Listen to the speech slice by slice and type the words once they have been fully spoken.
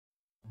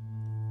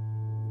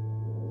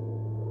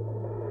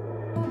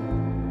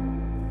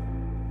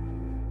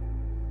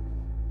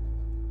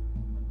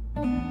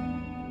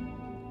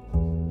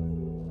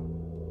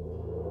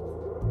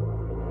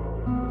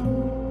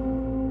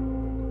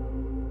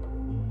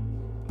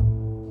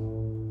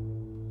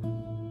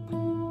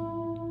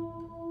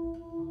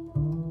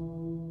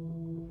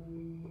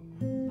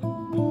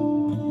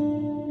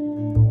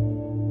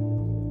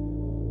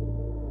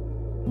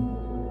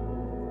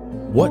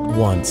What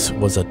once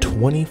was a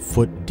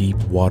 20-foot deep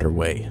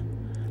waterway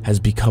has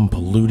become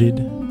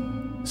polluted,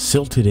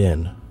 silted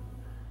in,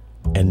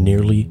 and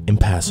nearly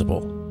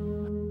impassable.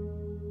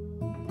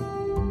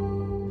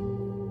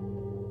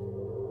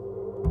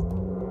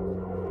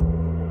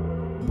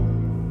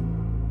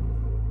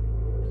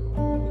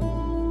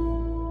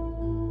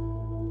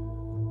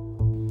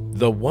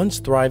 The once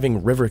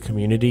thriving river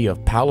community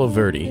of Palo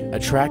Verde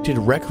attracted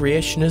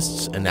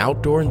recreationists and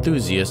outdoor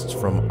enthusiasts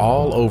from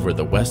all over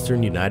the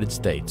western United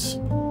States.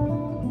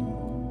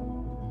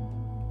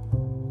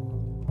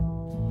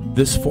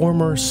 This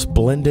former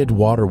splendid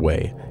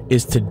waterway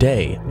is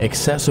today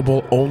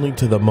accessible only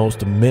to the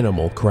most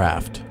minimal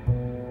craft.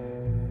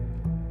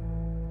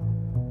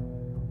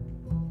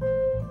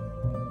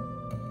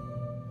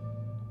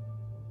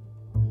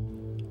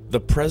 The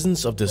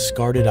presence of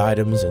discarded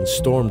items and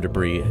storm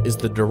debris is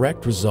the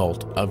direct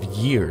result of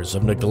years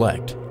of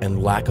neglect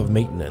and lack of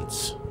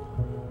maintenance.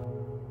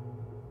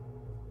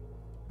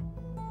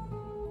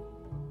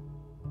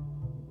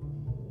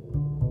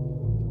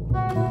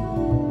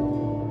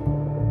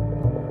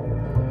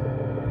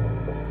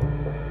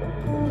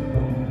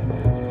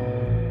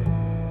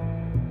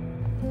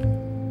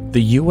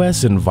 The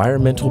U.S.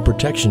 Environmental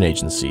Protection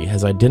Agency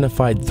has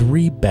identified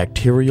 3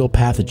 bacterial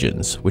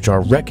pathogens which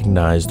are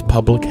recognized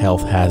public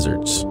health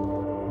hazards.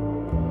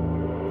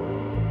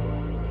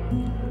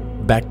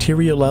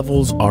 Bacteria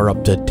levels are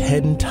up to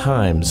 10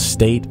 times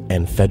state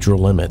and federal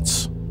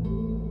limits.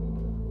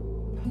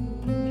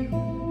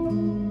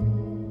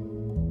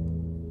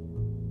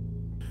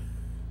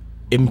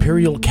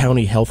 Imperial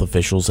County health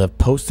officials have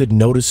posted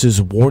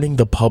notices warning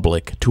the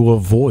public to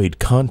avoid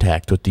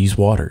contact with these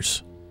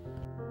waters.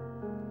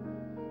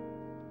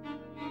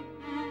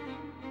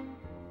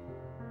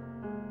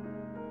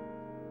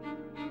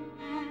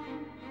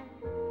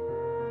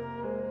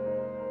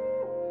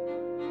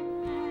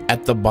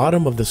 At the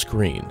bottom of the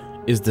screen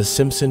is the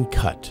Simpson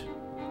Cut.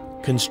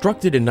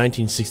 Constructed in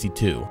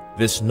 1962,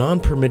 this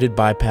non-permitted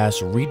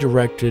bypass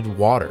redirected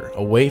water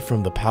away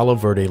from the Palo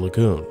Verde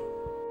Lagoon.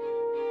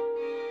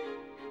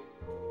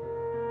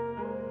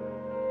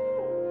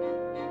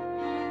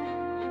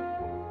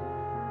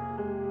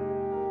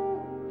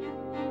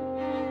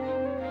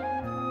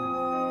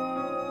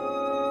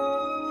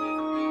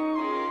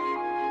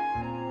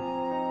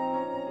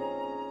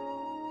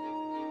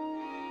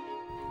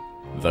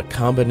 The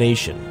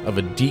combination of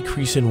a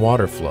decrease in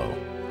water flow,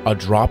 a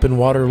drop in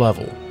water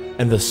level,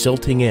 and the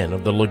silting in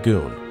of the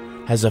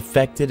lagoon has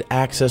affected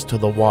access to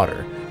the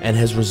water and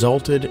has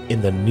resulted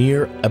in the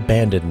near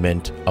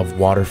abandonment of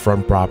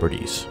waterfront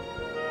properties.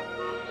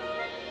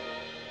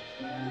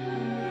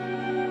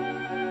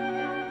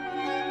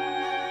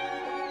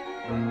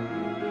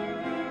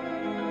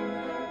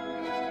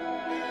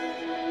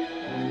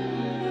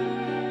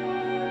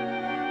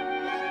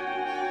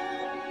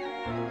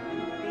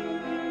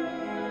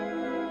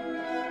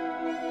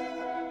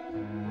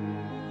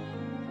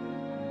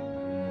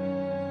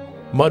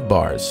 Mud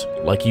bars,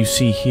 like you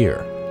see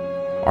here,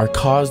 are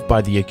caused by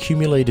the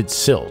accumulated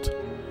silt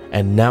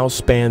and now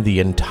span the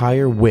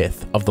entire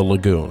width of the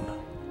lagoon.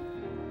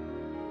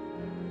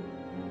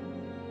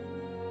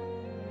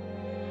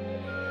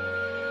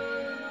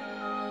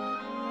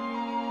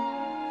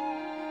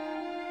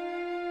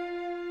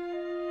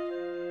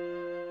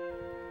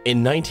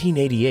 In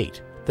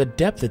 1988, the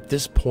depth at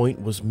this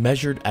point was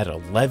measured at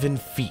 11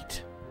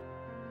 feet.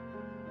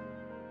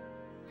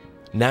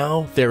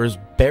 Now there is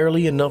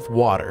barely enough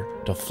water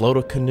to float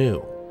a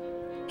canoe,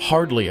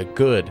 hardly a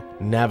good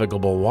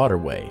navigable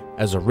waterway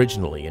as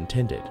originally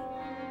intended.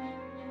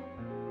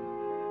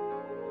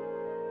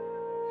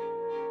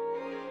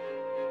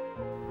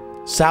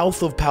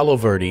 South of Palo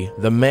Verde,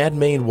 the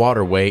man-made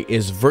waterway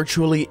is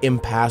virtually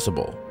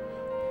impassable.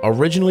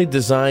 Originally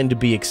designed to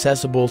be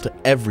accessible to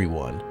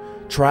everyone,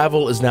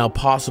 travel is now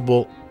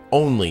possible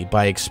only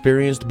by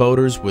experienced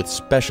boaters with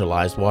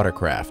specialized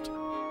watercraft.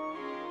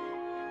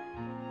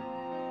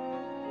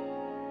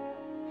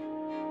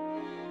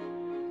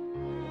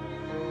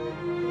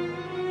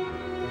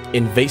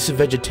 Invasive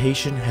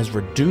vegetation has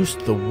reduced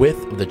the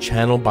width of the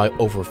channel by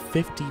over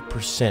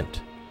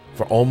 50%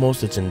 for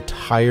almost its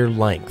entire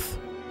length.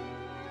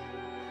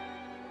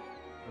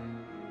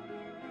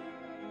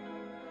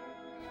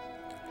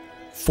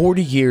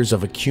 "40 years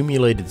of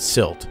accumulated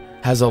silt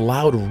has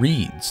allowed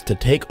reeds to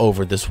take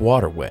over this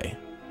waterway,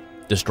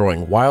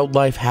 destroying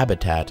wildlife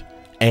habitat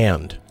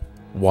and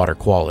water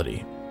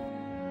quality.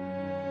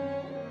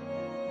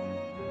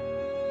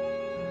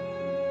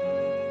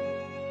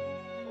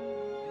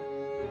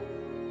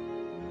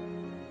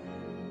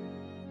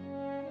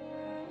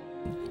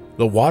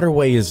 The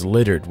waterway is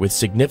littered with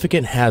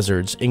significant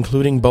hazards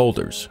including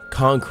boulders,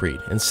 concrete,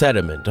 and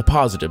sediment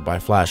deposited by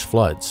flash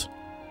floods.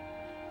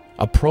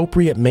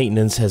 Appropriate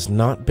maintenance has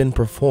not been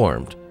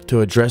performed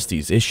to address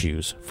these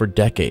issues for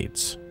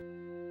decades.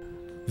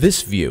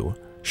 This view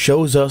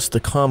shows us the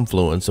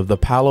confluence of the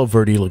Palo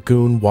Verde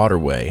Lagoon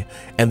waterway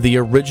and the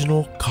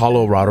original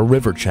Colorado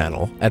River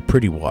channel at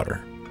Pretty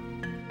Water.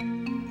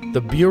 The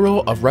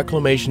Bureau of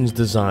Reclamation's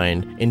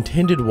design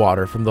intended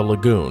water from the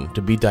lagoon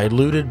to be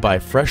diluted by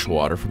fresh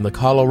water from the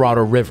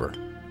Colorado River.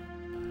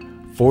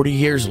 40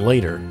 years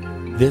later,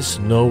 this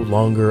no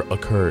longer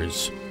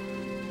occurs.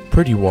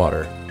 Pretty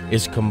water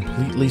is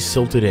completely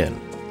silted in,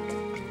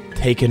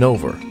 taken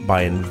over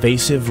by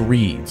invasive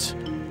reeds,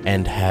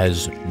 and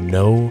has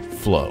no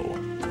flow.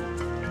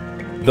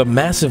 The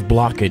massive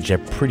blockage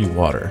at Pretty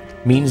Water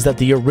means that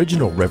the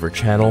original river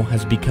channel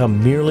has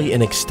become merely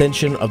an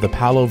extension of the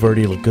Palo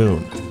Verde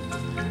Lagoon,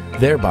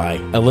 thereby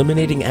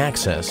eliminating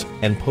access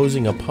and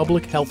posing a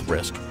public health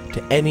risk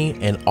to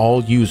any and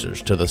all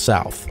users to the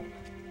south.